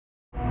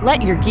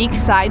Let your geek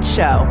side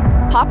show.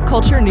 Pop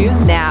culture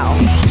news now.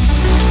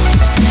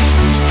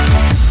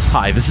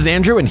 Hi, this is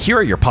Andrew, and here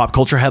are your pop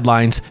culture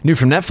headlines. New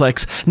from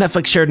Netflix.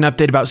 Netflix shared an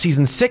update about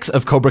Season 6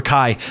 of Cobra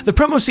Kai. The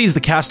promo sees the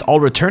cast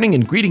all returning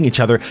and greeting each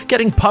other,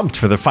 getting pumped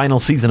for the final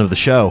season of the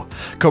show.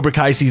 Cobra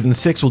Kai Season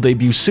 6 will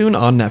debut soon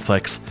on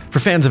Netflix. For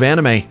fans of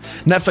anime,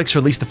 Netflix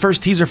released the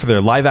first teaser for their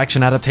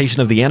live-action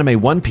adaptation of the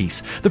anime One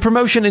Piece. The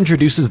promotion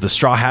introduces the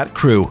Straw Hat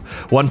crew.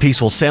 One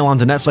Piece will sail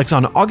onto Netflix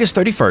on August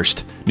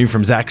 31st. New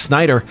from Zack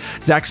Snyder.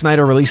 Zack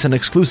Snyder released an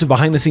exclusive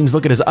behind-the-scenes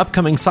look at his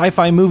upcoming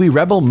sci-fi movie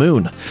Rebel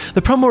Moon.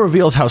 The promo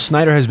reveals how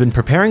Snyder has been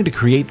preparing to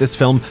create this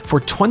film for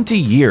 20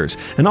 years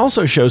and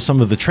also shows some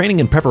of the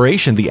training and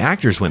preparation the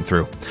actors went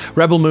through.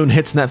 Rebel Moon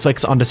hits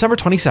Netflix on December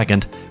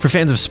 22nd. For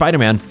fans of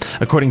Spider-Man,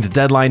 according to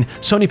Deadline,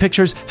 Sony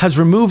Pictures has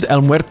removed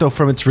El Muerto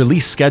from its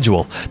release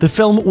schedule. The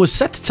film was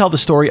set to tell the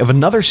story of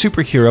another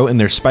superhero in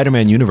their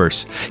Spider-Man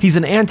universe. He's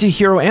an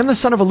anti-hero and the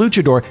son of a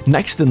luchador,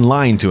 next in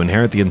line to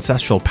inherit the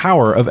ancestral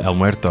power of El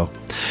Muerto.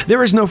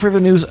 There is no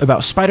further news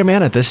about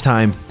Spider-Man at this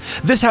time.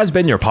 This has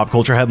been your Pop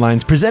Culture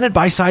Headlines, presented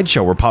by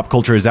Sideshow, where pop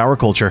culture is our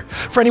culture.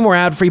 For any more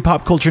ad-free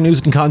pop culture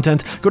news and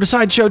content, go to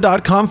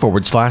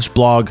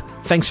sideshow.com/blog.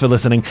 Thanks for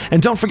listening,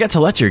 and don't forget to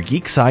let your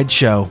geek side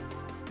show.